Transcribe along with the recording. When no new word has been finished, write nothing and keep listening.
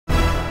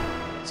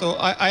So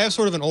I have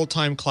sort of an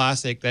old-time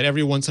classic that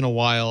every once in a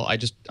while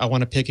I want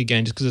to pick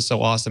again just because it's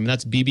so awesome, and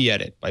that's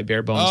BBEdit by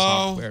Bare Bones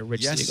Software,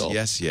 Rich Siegel.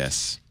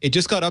 Yes. It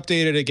just got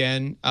updated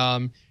again.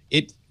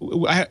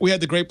 We had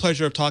the great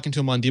pleasure of talking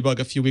to him on Debug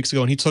a few weeks ago,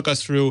 and he took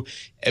us through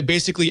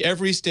basically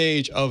every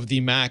stage of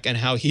the Mac and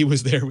how he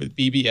was there with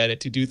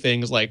BBEdit to do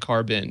things like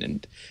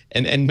Carbon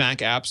and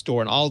Mac App Store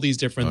and all these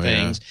different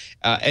things.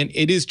 Yeah. And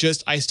it is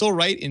just, I still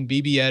write in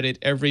BBEdit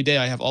every day.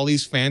 I have all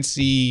these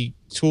fancy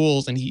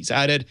tools, and he's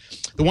added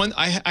the one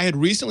I had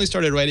recently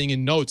started writing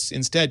in Notes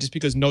instead, just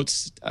because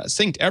Notes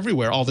synced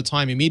everywhere all the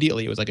time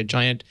immediately. It was like a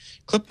giant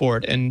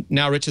clipboard, and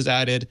now Rich has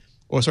added,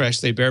 or sorry, I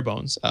should say Bare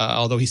Bones,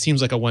 although he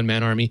seems like a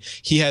one-man army.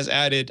 He has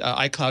added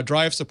iCloud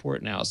Drive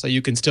support now, so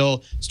you can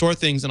still store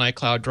things in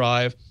iCloud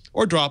Drive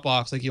or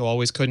Dropbox like you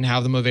always could and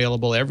have them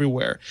available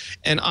everywhere.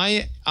 And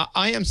I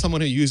am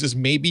someone who uses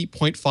maybe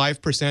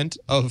 0.5%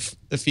 of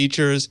the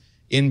features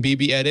in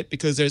BBEdit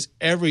because there's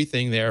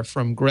everything there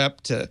from grep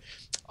to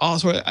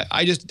also.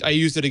 I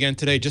used it again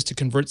today just to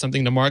convert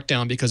something to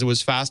Markdown because it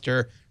was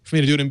faster for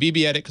me to do it in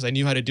BBEdit because I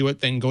knew how to do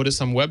it, then go to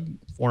some web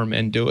form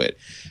and do it.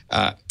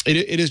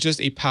 It is just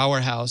a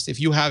powerhouse. If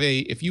you have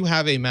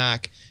a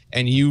Mac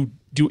and you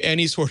do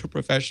any sort of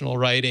professional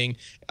writing,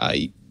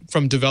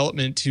 from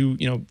development to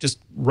just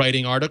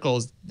writing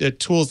articles, the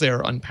tools there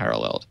are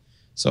unparalleled.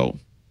 So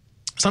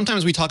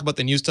sometimes we talk about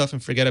the new stuff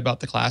and forget about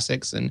the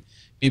classics, and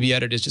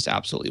BBEdit is just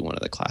absolutely one of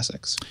the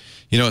classics.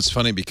 You know, it's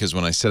funny because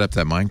when I set up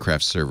that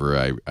Minecraft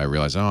server, I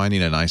realized, oh, I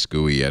need a nice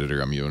GUI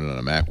editor. I'm using it on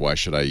a Mac. Why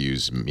should I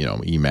use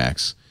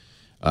Emacs?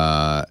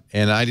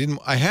 And I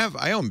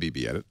own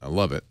BBEdit. I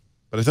love it.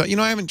 But I thought,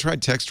 I haven't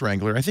tried Text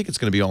Wrangler. I think it's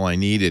going to be all I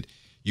needed.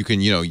 You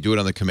can, you do it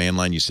on the command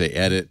line. You say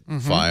edit,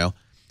 file.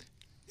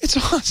 It's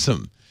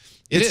awesome.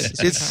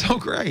 It's so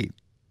great.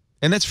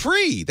 And that's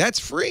free. That's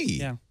free.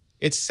 Yeah.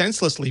 It's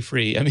senselessly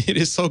free. I mean, it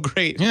is so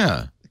great.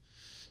 Yeah.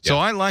 So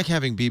I like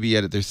having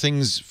BBEdit. There are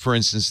things, for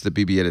instance, that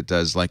BBEdit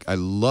does. Like I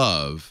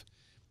love,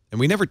 and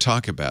we never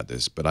talk about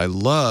this, but I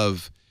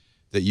love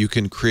that you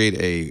can create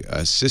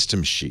a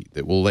system sheet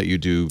that will let you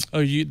do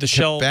the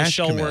shell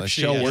worksheet. A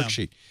shell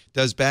worksheet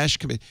does bash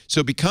command.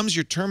 So it becomes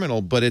your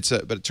terminal, but it's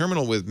a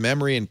terminal with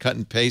memory and cut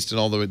and paste and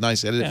all the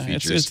nice edit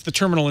features. It's the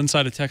terminal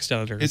inside a text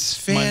editor. It's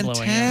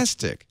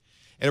fantastic.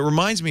 And it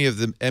reminds me of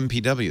the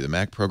MPW, the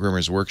Mac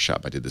Programmers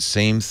Workshop. I did the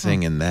same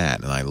thing in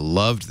that, and I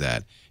loved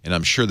that. And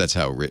I'm sure that's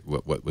how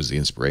what was the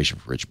inspiration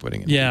for Rich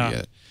putting it in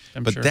BBEdit.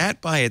 But sure. That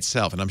by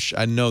itself, and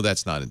I know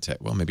that's not in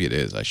text. Well, maybe it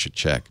is. I should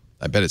check.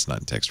 I bet it's not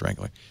in Text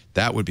Wrangler.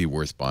 That would be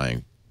worth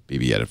buying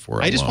BBEdit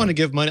for. I just want to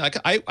give money.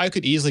 I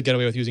could easily get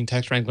away with using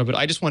Text Wrangler, but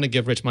I just want to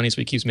give Rich money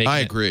so he keeps making it. I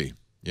agree.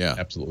 Yeah,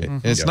 absolutely.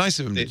 And it's nice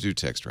of him to do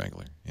Text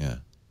Wrangler. Yeah.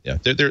 Yeah,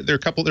 there are a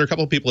couple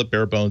of people at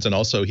Bare Bones, and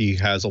also he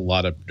has a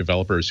lot of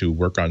developers who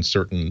work on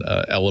certain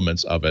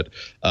elements of it.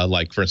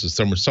 Like, for instance,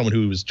 someone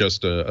who is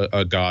just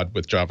a god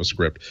with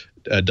JavaScript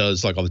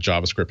does like all the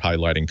JavaScript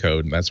highlighting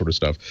code and that sort of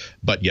stuff.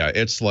 But yeah,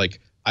 it's like,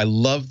 I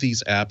love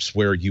these apps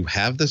where you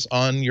have this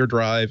on your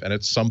drive, and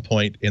at some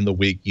point in the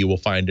week you will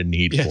find a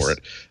need for it.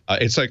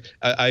 It's like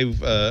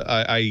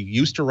I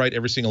used to write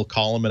every single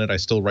column in it. I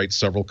still write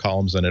several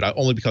columns in it,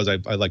 only because I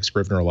like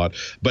Scrivener a lot.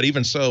 But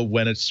even so,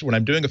 when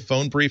I'm doing a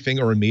phone briefing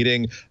or a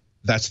meeting,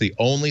 that's the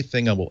only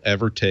thing I will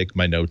ever take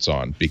my notes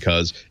on,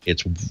 because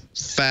it's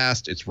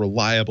fast, it's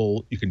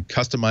reliable, you can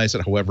customize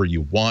it however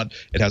you want.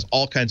 It has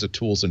all kinds of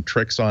tools and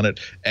tricks on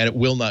it, and it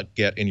will not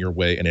get in your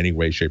way in any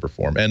way, shape, or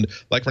form. And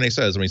like Renee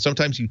says, I mean,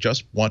 sometimes you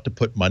just want to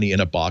put money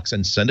in a box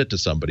and send it to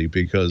somebody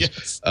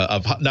because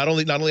of not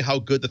only how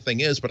good the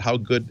thing is, but how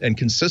good and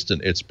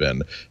consistent it's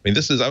been. I mean,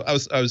 this is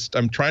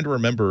I'm trying to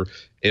remember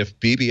if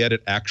BBEdit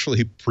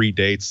actually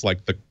predates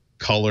like the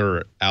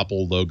color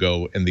Apple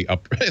logo in the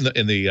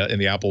in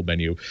the Apple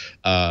menu.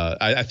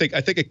 I think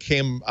it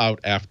came out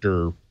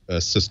after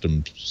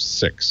System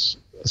 6,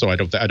 so I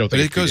don't think. But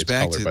it goes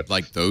back to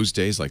like those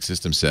days, like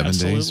System 7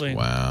 days.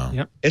 Wow.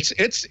 Yep.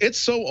 It's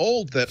so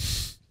old that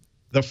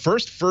the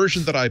first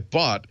version that I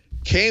bought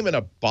came in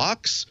a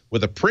box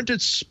with a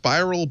printed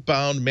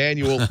spiral-bound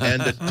manual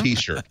and a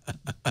T-shirt,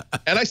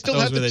 and I still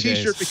have the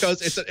T-shirt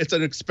because it's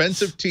an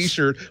expensive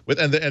T-shirt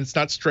and it's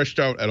not stretched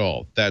out at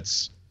all.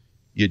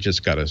 You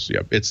just gotta,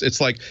 it's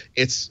like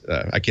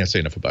I can't say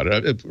enough about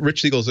it.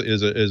 Rich Siegel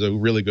is a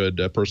really good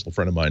personal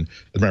friend of mine.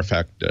 As a matter of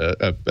fact,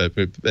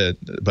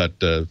 but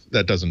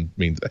that doesn't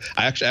mean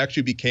I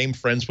actually became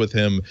friends with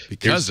him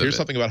because here's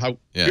something about how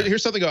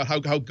here's something about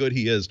how good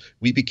he is.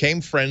 We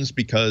became friends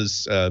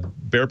because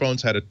Bare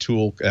Bones had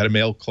a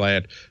mail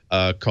client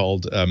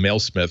called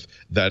Mailsmith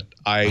that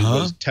I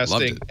was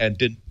testing and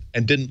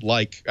didn't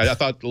like. I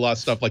thought a lot of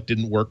stuff like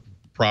didn't work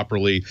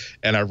properly,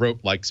 and I wrote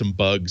like some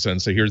bugs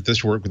and so here's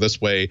this work this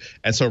way,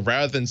 and so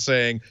rather than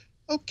saying,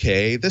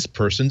 okay, this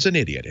person's an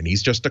idiot and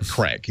he's just a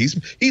crank, he's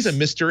a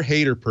Mr.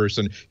 Hater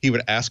person, he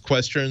would ask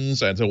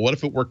questions and so what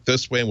if it worked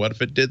this way and what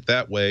if it did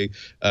that way,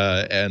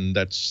 and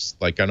that's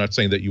like, I'm not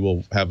saying that you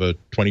will have a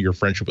 20-year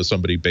friendship with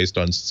somebody based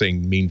on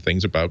saying mean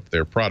things about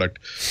their product,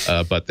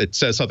 but it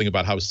says something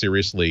about how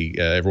seriously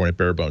everyone at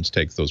Bare Bones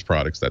takes those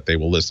products, that they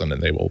will listen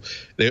and they will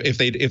if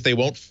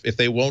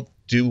they won't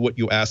do what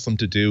you ask them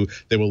to do.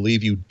 They will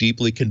leave you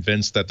deeply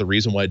convinced that the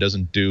reason why it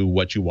doesn't do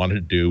what you wanted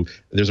to do,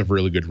 there's a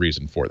really good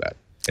reason for that.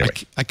 Anyway,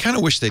 I kind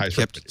of wish they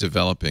kept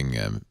developing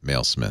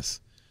Mailsmith.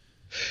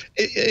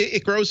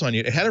 It grows on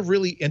you. It had a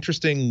really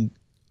interesting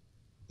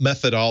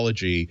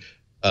methodology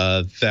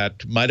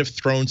that might have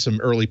thrown some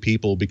early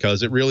people,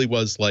 because it really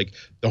was like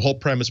the whole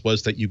premise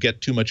was that you get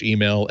too much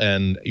email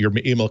and your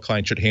email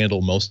client should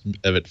handle most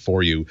of it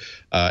for you.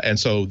 And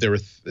so there were,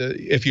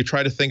 if you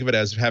try to think of it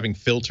as having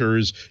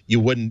filters, you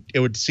wouldn't. It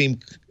would seem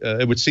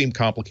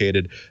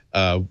complicated.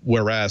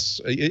 Whereas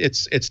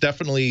it's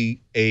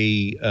definitely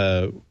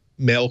a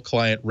mail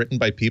client written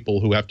by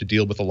people who have to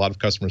deal with a lot of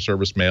customer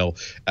service mail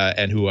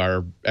and who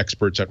are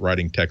experts at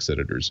writing text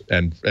editors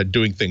and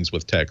doing things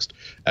with text.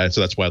 And so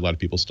that's why a lot of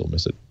people still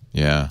miss it.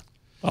 Yeah.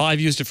 Well, I've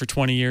used it for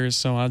 20 years,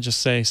 so I'll just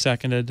say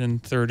seconded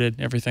and thirded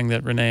everything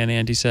that Renee and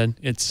Andy said.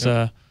 It's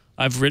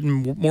I've written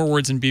more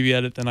words in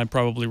BBEdit than I've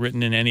probably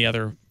written in any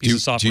other piece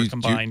of software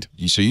combined.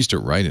 So you used to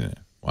write in it?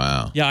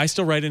 Wow. Yeah, I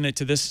still write in it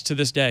to this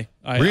day.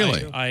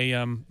 Really?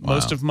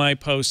 Most of my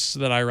posts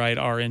that I write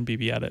are in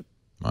BBEdit.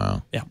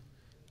 Wow. Yeah.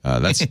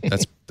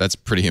 That's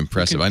pretty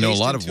impressive. I know a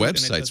lot of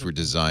websites were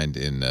designed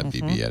in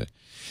BBEdit.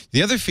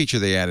 The other feature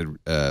they added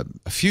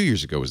a few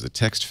years ago was the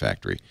text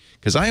factory,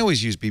 because I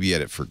always use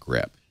BBEdit for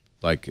grep,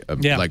 like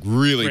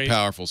really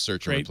powerful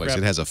search and replace.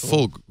 It has a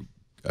full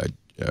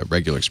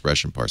regular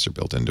expression parser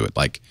built into it,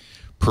 like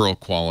Perl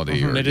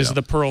quality. Or, it is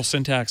the Perl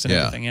syntax and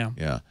everything. Yeah.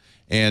 Yeah.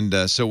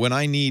 And so when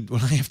I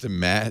have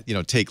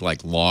to take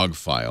like log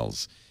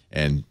files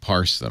and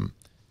parse them,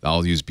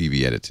 I'll use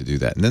BBEdit to do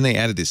that. And then they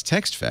added this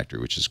text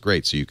factory, which is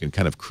great. So you can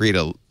kind of create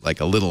a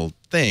little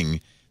thing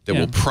that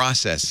will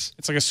process.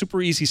 It's like a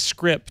super easy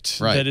script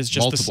that is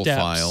just multiple the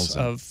steps files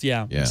of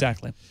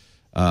exactly.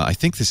 I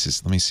think this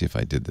is. Let me see if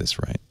I did this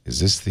right. Is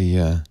this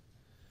the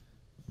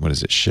what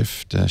is it?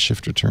 Shift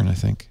return, I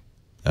think.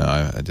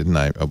 I didn't.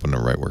 I opened the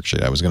right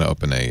worksheet. I was going to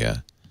open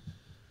a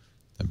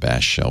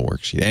bash shell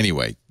worksheet.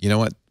 Anyway, you know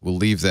what? We'll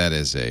leave that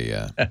as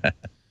a.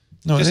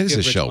 No, it is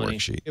a shell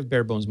worksheet. Give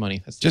bare bones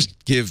money.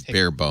 Just give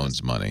bare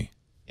bones money.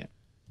 Yeah.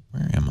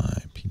 Where am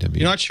I? PW.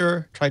 You're not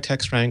sure? Try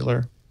Text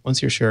Wrangler.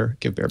 Once you're sure,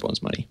 give bare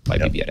bones money by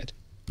BBEdit.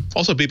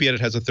 Also, BBEdit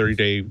has a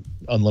 30-day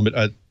unlimited.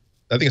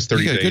 I think it's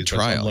 30 days. Good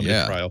trial.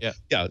 Unlimited trial.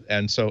 Yeah.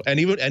 And so, and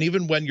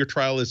even when your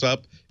trial is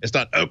up, it's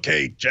not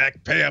okay,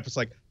 Jack, pay up. It's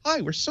like,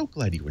 hi, we're so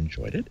glad you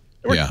enjoyed it.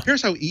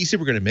 Here's how easy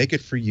we're going to make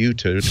it for you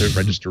to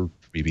register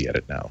for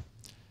BBEdit now.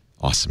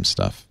 Awesome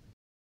stuff.